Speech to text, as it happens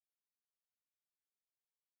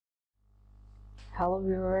Hello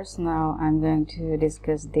viewers, now I'm going to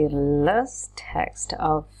discuss the last text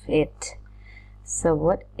of it. So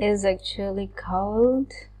what is actually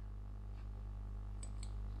called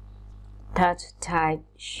touch type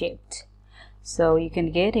shift. So you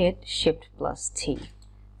can get it shift plus T.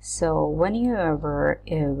 So whenever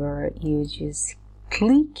you just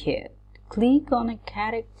click on a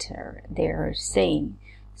character, they are saying.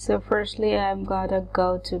 So firstly, I'm gonna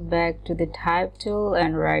go back to the type tool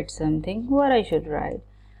and write something. What I should write?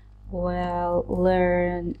 Well,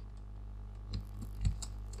 learn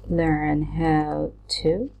how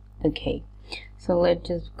to. Okay, so let's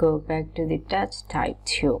just go back to the touch type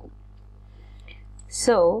tool.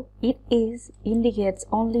 So it indicates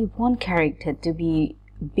only one character to be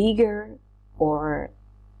bigger or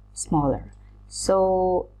smaller.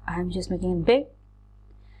 So I'm just making it big,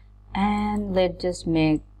 and let's just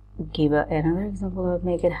give another example of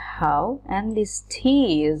make it how, and this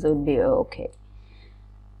T would be okay.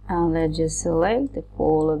 And let's just select the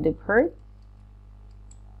full of the part.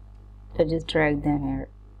 Let's just drag them here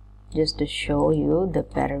just to show you the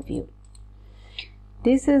better view.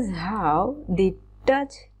 This is how the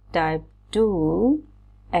touch type tool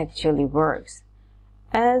actually works.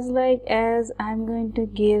 As I'm going to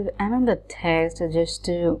give another text just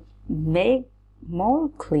to make more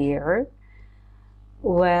clear.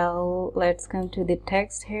 Well, let's come to the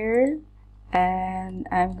text here, and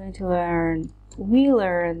I'm going to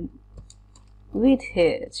learn with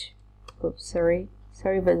H. Oops, sorry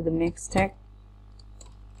about the mixed text.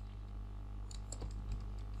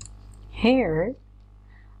 Here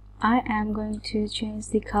I am going to change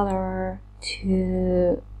the color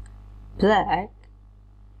to black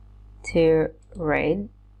to red.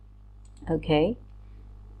 Okay,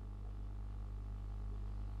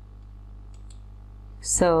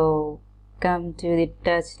 so come to the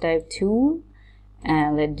touch type tool,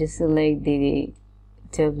 and let's just select the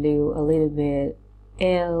W a little bit,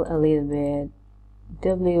 L a little bit,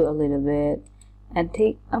 W a little bit, and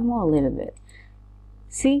take a more little bit.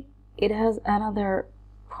 See, it has another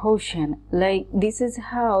portion. Like, this is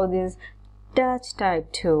how this touch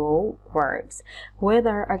type tool works.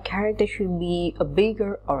 Whether a character should be a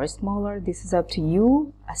bigger or a smaller, this is up to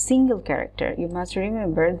you. A single character, you must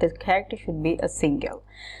remember the character should be a single.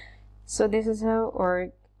 So this is how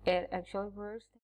it actually works.